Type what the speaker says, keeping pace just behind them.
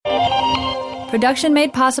Production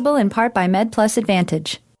made possible in part by MedPlus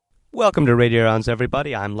Advantage. Welcome to Radio Rounds,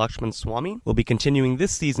 everybody. I'm Lakshman Swamy. We'll be continuing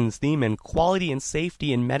this season's theme in quality and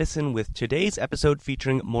safety in medicine with today's episode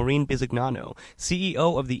featuring Maureen Bisognano,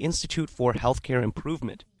 CEO of the Institute for Healthcare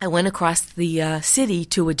Improvement. I went across the city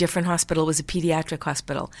to a different hospital. It was a pediatric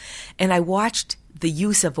hospital. And I watched the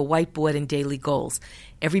use of a whiteboard and daily goals.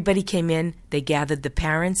 Everybody came in. They gathered the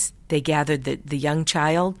parents. They gathered the young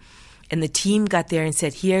child. And the team got there and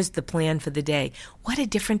said, here's the plan for the day. What a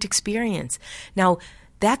different experience. Now,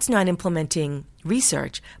 that's not implementing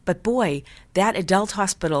research, but boy, that adult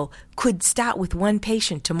hospital could start with one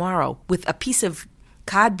patient tomorrow with a piece of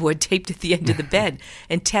cardboard taped at the end of the bed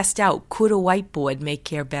and test out, could a whiteboard make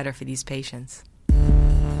care better for these patients?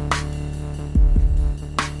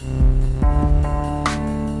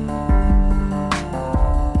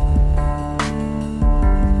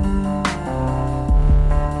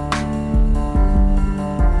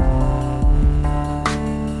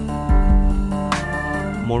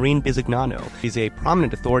 Maureen Bisognano is a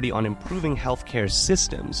prominent authority on improving healthcare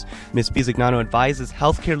systems. Ms. Bisognano advises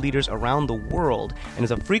healthcare leaders around the world and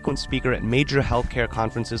is a frequent speaker at major healthcare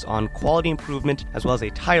conferences on quality improvement, as well as a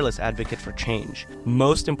tireless advocate for change.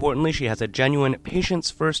 Most importantly, she has a genuine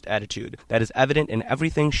patients-first attitude that is evident in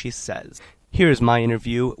everything she says. Here is my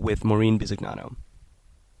interview with Maureen Bisognano.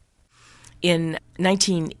 In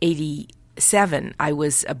 1987, I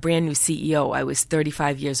was a brand new CEO. I was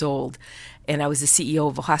 35 years old. And I was the CEO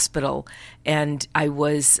of a hospital, and I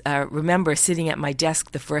was remember sitting at my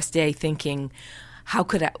desk the first day thinking,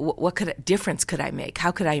 what difference could I make? How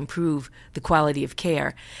could I improve the quality of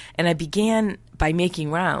care? And I began by making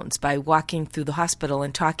rounds, by walking through the hospital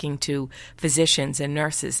and talking to physicians and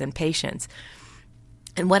nurses and patients.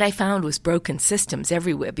 And what I found was broken systems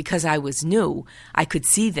everywhere. Because I was new, I could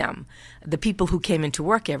see them. The people who came into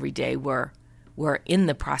work every day were in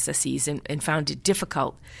the processes and found it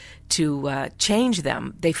difficult to change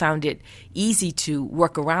them. They found it easy to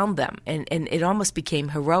work around them. And it almost became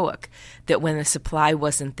heroic that when a supply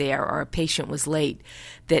wasn't there or a patient was late,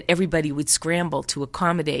 that everybody would scramble to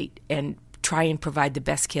accommodate and try and provide the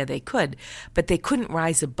best care they could. But they couldn't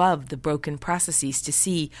rise above the broken processes to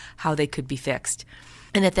see how they could be fixed.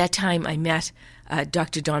 And at that time, I met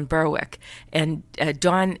Dr. Don Berwick, and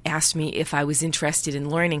Don asked me if I was interested in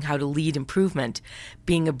learning how to lead improvement.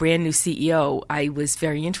 Being a brand new CEO, I was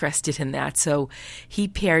very interested in that, so he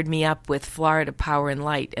paired me up with Florida Power and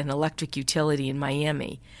Light, an electric utility in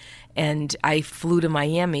Miami. And I flew to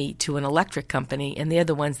Miami to an electric company, and they're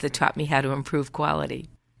the ones that taught me how to improve quality.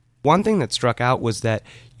 One thing that struck out was that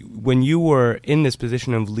when you were in this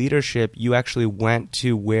position of leadership, you actually went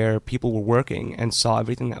to where people were working and saw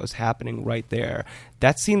everything that was happening right there.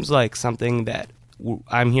 That seems like something that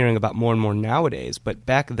I'm hearing about more and more nowadays, but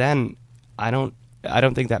back then, I don't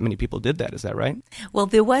think that many people did that. Is that right? Well,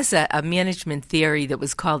 there was a management theory that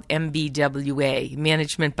was called MBWA,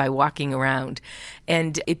 Management by Walking Around.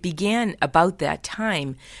 And it began about that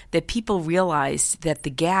time that people realized that the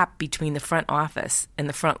gap between the front office and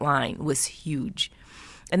the front line was huge.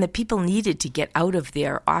 And that people needed to get out of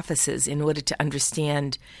their offices in order to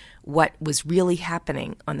understand what was really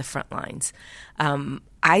happening on the front lines.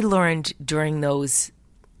 I learned during those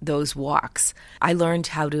walks, I learned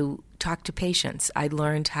how to talk to patients. I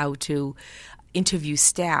learned how to interview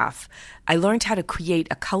staff. I learned how to create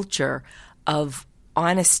a culture of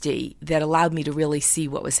honesty that allowed me to really see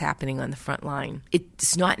what was happening on the front line.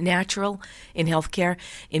 It's not natural in healthcare.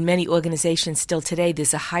 In many organizations still today,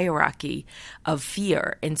 there's a hierarchy of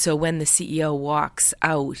fear. And so when the CEO walks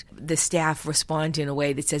out, the staff respond in a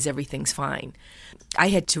way that says everything's fine. I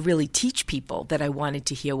had to really teach people that I wanted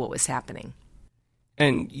to hear what was happening.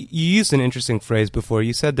 And you used an interesting phrase before.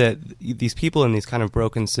 You said that these people in these kind of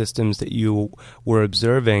broken systems that you were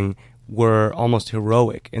observing were almost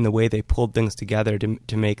heroic in the way they pulled things together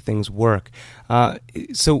to make things work.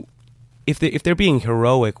 So if they're being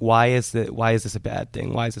heroic, why is this a bad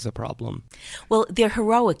thing? Why is this a problem? Well, they're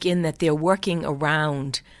heroic in that they're working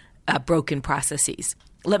around broken processes.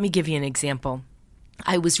 Let me give you an example.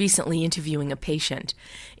 I was recently interviewing a patient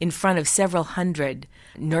in front of several hundred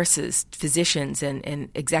nurses, physicians, and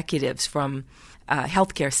executives from a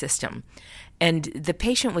healthcare system. And the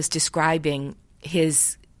patient was describing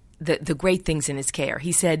the great things in his care.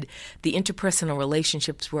 He said the interpersonal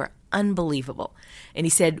relationships were unbelievable. And he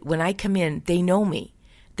said, when I come in, they know me.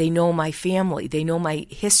 They know my family. They know my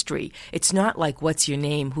history. It's not like, what's your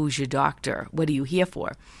name? Who's your doctor? What are you here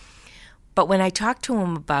for? But when I talked to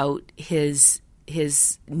him about his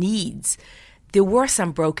needs, there were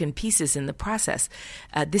some broken pieces in the process.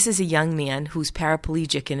 This is a young man who's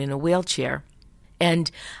paraplegic and in a wheelchair.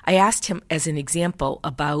 And I asked him as an example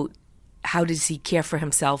about how does he care for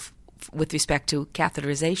himself with respect to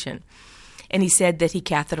catheterization. And he said that he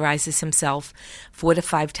catheterizes himself 4 to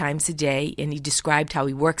 5 times a day, and he described how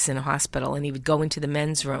he works in a hospital, and he would go into the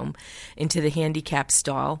men's room, into the handicap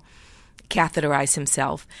stall, catheterize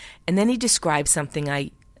himself, and then he described something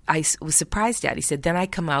I was surprised at. He said, then I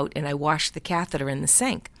come out and I wash the catheter in the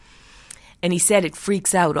sink. And he said it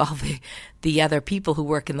freaks out all the other people who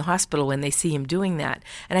work in the hospital when they see him doing that.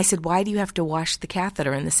 And I said, why do you have to wash the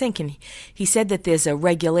catheter in the sink? And he said that there's a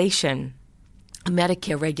regulation, a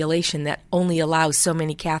Medicare regulation, that only allows so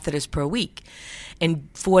many catheters per week. And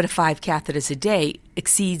 4 to 5 catheters a day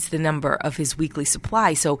exceeds the number of his weekly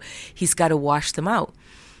supply, so he's got to wash them out.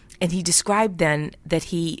 And he described then that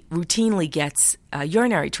he routinely gets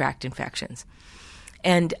urinary tract infections.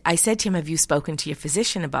 And I said to him, have you spoken to your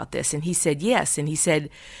physician about this? And he said yes. And he said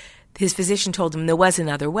his physician told him there was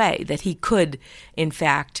another way, that he could, in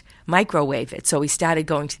fact, microwave it. So he started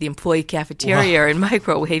going to the employee cafeteria and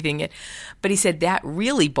microwaving it. But he said that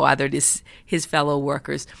really bothered his fellow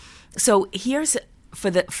workers. So here's for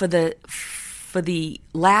the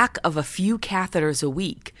lack of a few catheters a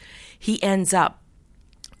week, he ends up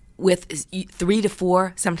with 3 to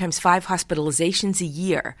 4, sometimes 5 hospitalizations a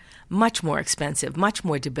year, much more expensive, much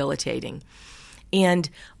more debilitating. And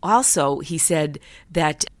also, he said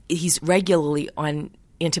that he's regularly on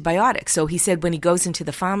antibiotics. So he said when he goes into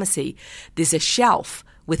the pharmacy, there's a shelf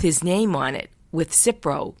with his name on it, with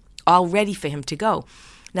Cipro, all ready for him to go.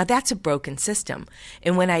 Now, that's a broken system.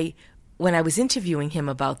 And when I was interviewing him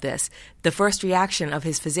about this, the first reaction of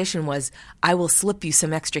his physician was, I will slip you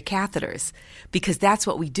some extra catheters, because that's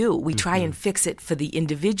what we do. We try and fix it for the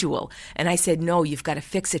individual. And I said, no, you've got to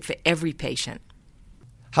fix it for every patient.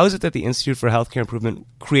 How is it that the Institute for Healthcare Improvement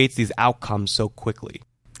creates these outcomes so quickly?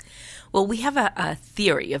 Well, we have a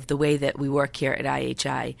theory of the way that we work here at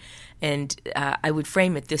IHI, and I would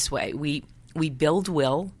frame it this way. We build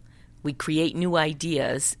will, we create new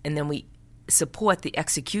ideas, and then we support the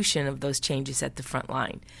execution of those changes at the front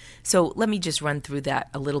line. So let me just run through that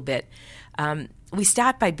a little bit. We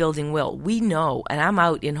start by building will. We know, and I'm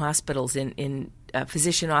out in hospitals, in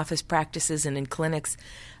physician office practices and in clinics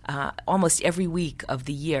almost every week of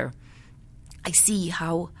the year. I see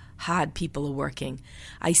how hard people are working.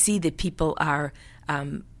 I see that people are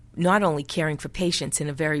not only caring for patients in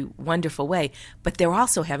a very wonderful way, but they're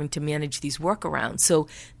also having to manage these workarounds. So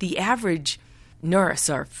the average nurse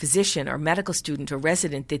or physician or medical student or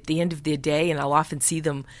resident at the end of their day, and I'll often see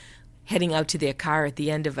them heading out to their car at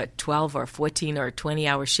the end of a 12 or 14 or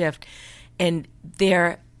 20-hour shift, and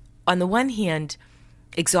they're, on the one hand,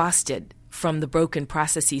 exhausted from the broken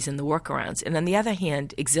processes and the workarounds, and on the other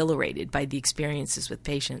hand, exhilarated by the experiences with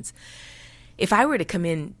patients. If I were to come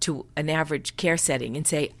in to an average care setting and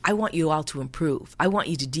say, I want you all to improve, I want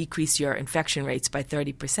you to decrease your infection rates by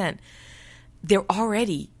 30%, they're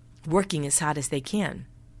already working as hard as they can.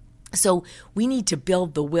 So we need to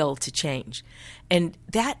build the will to change. And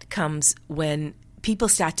that comes when people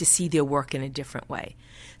start to see their work in a different way.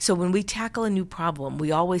 So when we tackle a new problem,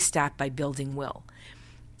 we always start by building will.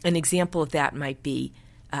 An example of that might be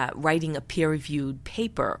writing a peer-reviewed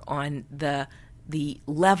paper on the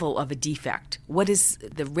level of a defect. What is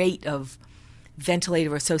the rate of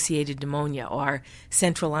ventilator-associated pneumonia or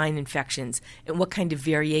central line infections, and what kind of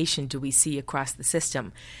variation do we see across the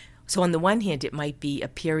system? So on the one hand, it might be a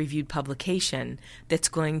peer-reviewed publication that's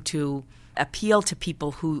going to appeal to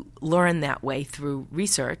people who learn that way through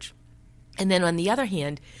research. And then on the other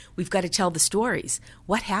hand, we've got to tell the stories.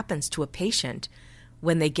 What happens to a patient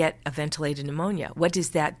when they get a ventilated pneumonia? What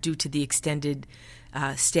does that do to the extended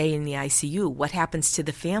stay in the ICU? What happens to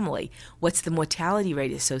the family? What's the mortality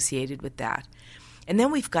rate associated with that? And then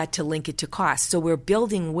we've got to link it to cost. So we're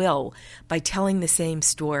building will by telling the same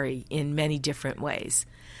story in many different ways.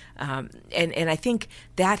 And I think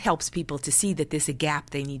that helps people to see that there's a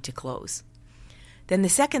gap they need to close. Then the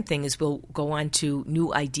second thing is we'll go on to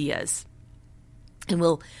new ideas, and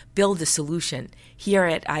we'll build a solution. Here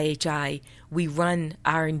at IHI, we run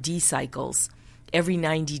R&D cycles every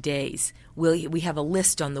 90 days. We have a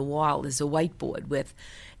list on the wall. There's a whiteboard with,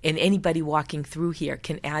 and anybody walking through here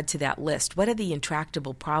can add to that list. What are the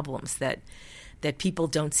intractable problems that people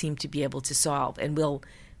don't seem to be able to solve? And we'll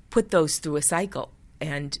put those through a cycle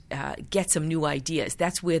and get some new ideas.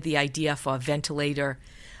 That's where the idea for ventilator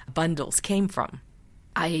bundles came from,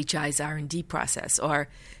 IHI's R&D process, or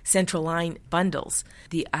central line bundles,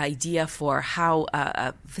 the idea for how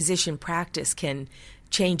a physician practice can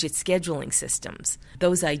change its scheduling systems.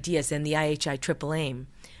 Those ideas and the IHI Triple Aim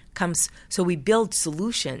comes, so we build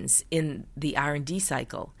solutions in the R&D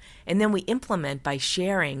cycle, and then we implement by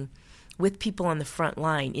sharing with people on the front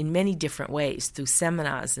line in many different ways, through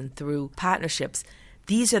seminars and through partnerships.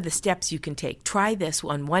 These are the steps you can take. Try this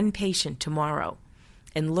on one patient tomorrow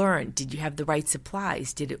and learn, did you have the right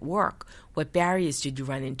supplies? Did it work? What barriers did you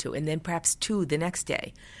run into? And then perhaps 2 the next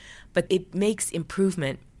day. But it makes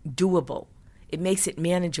improvement doable. It makes it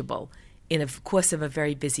manageable in the course of a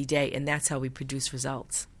very busy day, and that's how we produce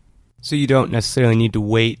results. So you don't necessarily need to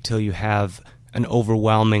wait till you have an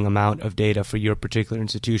overwhelming amount of data for your particular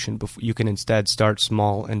institution. You can instead start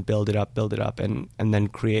small and build it up, and then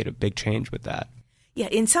create a big change with that. Yeah,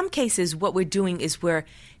 in some cases, what we're doing is we're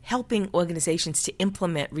helping organizations to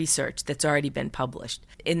implement research that's already been published.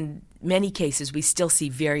 In many cases, we still see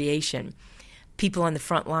variation. People on the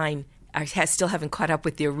front line still haven't caught up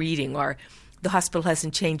with their reading, or the hospital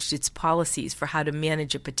hasn't changed its policies for how to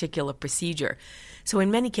manage a particular procedure. So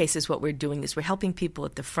in many cases, what we're doing is we're helping people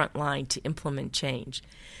at the front line to implement change.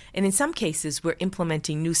 And in some cases, we're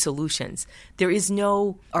implementing new solutions. There is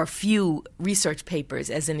no or few research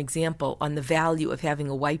papers, as an example, on the value of having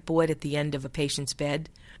a whiteboard at the end of a patient's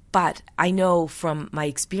bed. But I know from my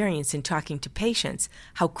experience in talking to patients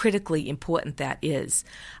how critically important that is.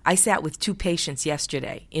 I sat with 2 patients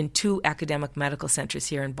yesterday in 2 academic medical centers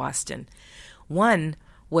here in Boston. One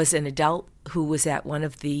was an adult who was at one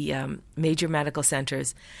of the major medical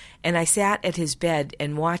centers, and I sat at his bed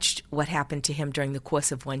and watched what happened to him during the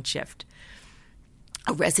course of one shift.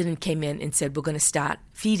 A resident came in and said, "We're going to start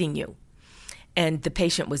feeding you." And the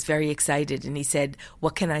patient was very excited, and he said,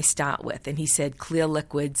 "What can I start with?" And he said, "Clear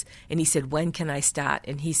liquids." And he said, "When can I start?"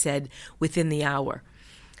 And he said, "Within the hour."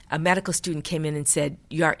 A medical student came in and said,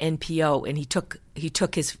 "You're NPO," and he took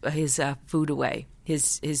his food away,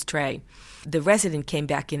 his tray. The resident came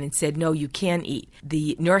back in and said, "No, you can eat."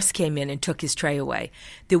 The nurse came in and took his tray away.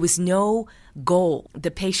 There was no goal. The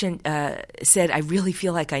patient said, "I really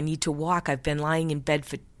feel like I need to walk. I've been lying in bed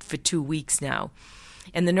for 2 weeks now."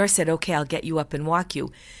 And the nurse said, "Okay, I'll get you up and walk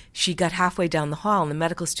you." She got halfway down the hall, and the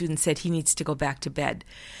medical student said he needs to go back to bed.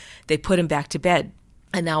 They put him back to bed.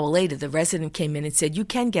 An hour later, the resident came in and said, "You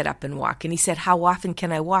can get up and walk." And he said, "How often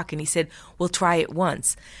can I walk?" And he said, "We'll try it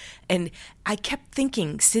once." And I kept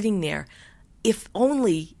thinking, sitting there, if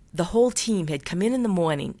only the whole team had come in the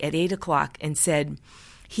morning at 8 o'clock and said,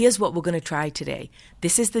 "Here's what we're going to try today.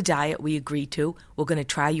 This is the diet we agreed to. We're going to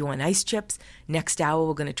try you on ice chips. Next hour,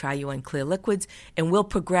 we're going to try you on clear liquids, and we'll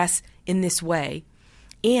progress in this way.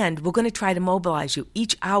 And we're going to try to mobilize you.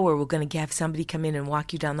 Each hour, we're going to have somebody come in and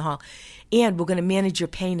walk you down the hall. And we're going to manage your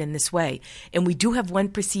pain in this way. And we do have one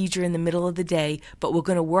procedure in the middle of the day, but we're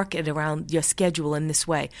going to work it around your schedule in this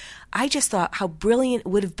way." I just thought how brilliant it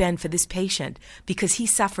would have been for this patient, because he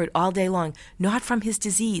suffered all day long, not from his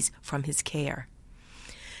disease, from his care.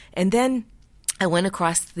 And then I went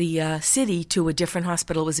across the city to a different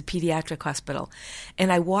hospital. It was a pediatric hospital.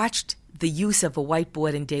 And I watched the use of a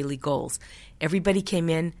whiteboard and daily goals. Everybody came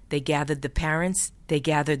in, they gathered the parents, they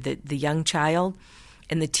gathered the young child,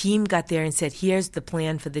 and the team got there and said, "Here's the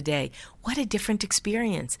plan for the day." What a different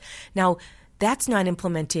experience. Now, that's not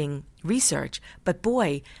implementing research, but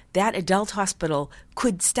boy, that adult hospital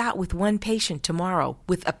could start with one patient tomorrow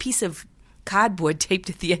with a piece of cardboard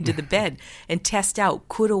taped at the end of the bed and test out,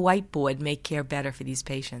 could a whiteboard make care better for these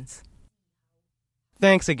patients?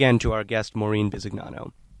 Thanks again to our guest, Maureen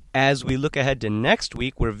Bisognano. As we look ahead to next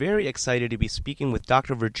week, we're very excited to be speaking with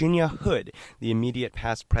Dr. Virginia Hood, the immediate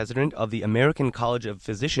past president of the American College of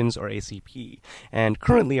Physicians, or ACP, and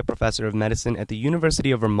currently a professor of medicine at the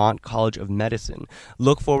University of Vermont College of Medicine.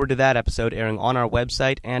 Look forward to that episode airing on our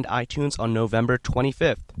website and iTunes on November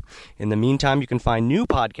 25th. In the meantime, you can find new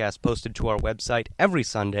podcasts posted to our website every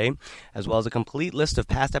Sunday, as well as a complete list of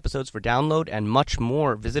past episodes for download and much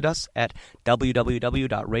more. Visit us at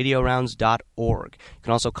www.radiorounds.org. You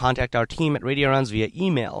can also contact our team at Radio Rounds via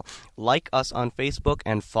email, like us on Facebook,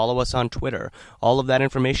 and follow us on Twitter. All of that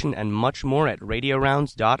information and much more at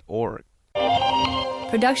radiorounds.org.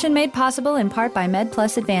 Production made possible in part by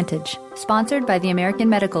MedPlus Advantage, sponsored by the American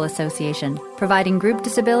Medical Association, providing group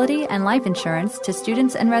disability and life insurance to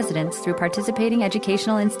students and residents through participating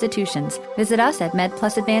educational institutions. Visit us at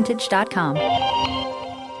medplusadvantage.com.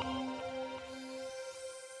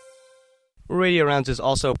 Radio Rounds is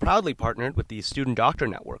also proudly partnered with the Student Doctor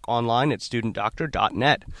Network, online at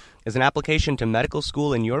studentdoctor.net. As an application to medical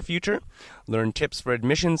school in your future, learn tips for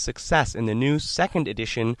admission success in the new second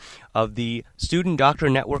edition of the Student Doctor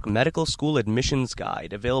Network Medical School Admissions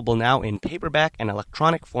Guide, available now in paperback and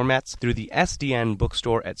electronic formats through the SDN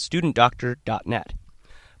bookstore at studentdoctor.net.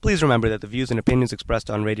 Please remember that the views and opinions expressed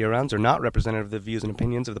on Radio Rounds are not representative of the views and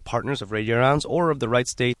opinions of the partners of Radio Rounds or of the Wright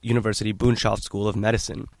State University Boonshoft School of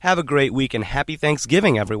Medicine. Have a great week and happy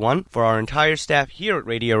Thanksgiving, everyone. For our entire staff here at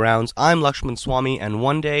Radio Rounds, I'm Lakshman Swamy, and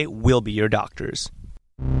one day we'll be your doctors.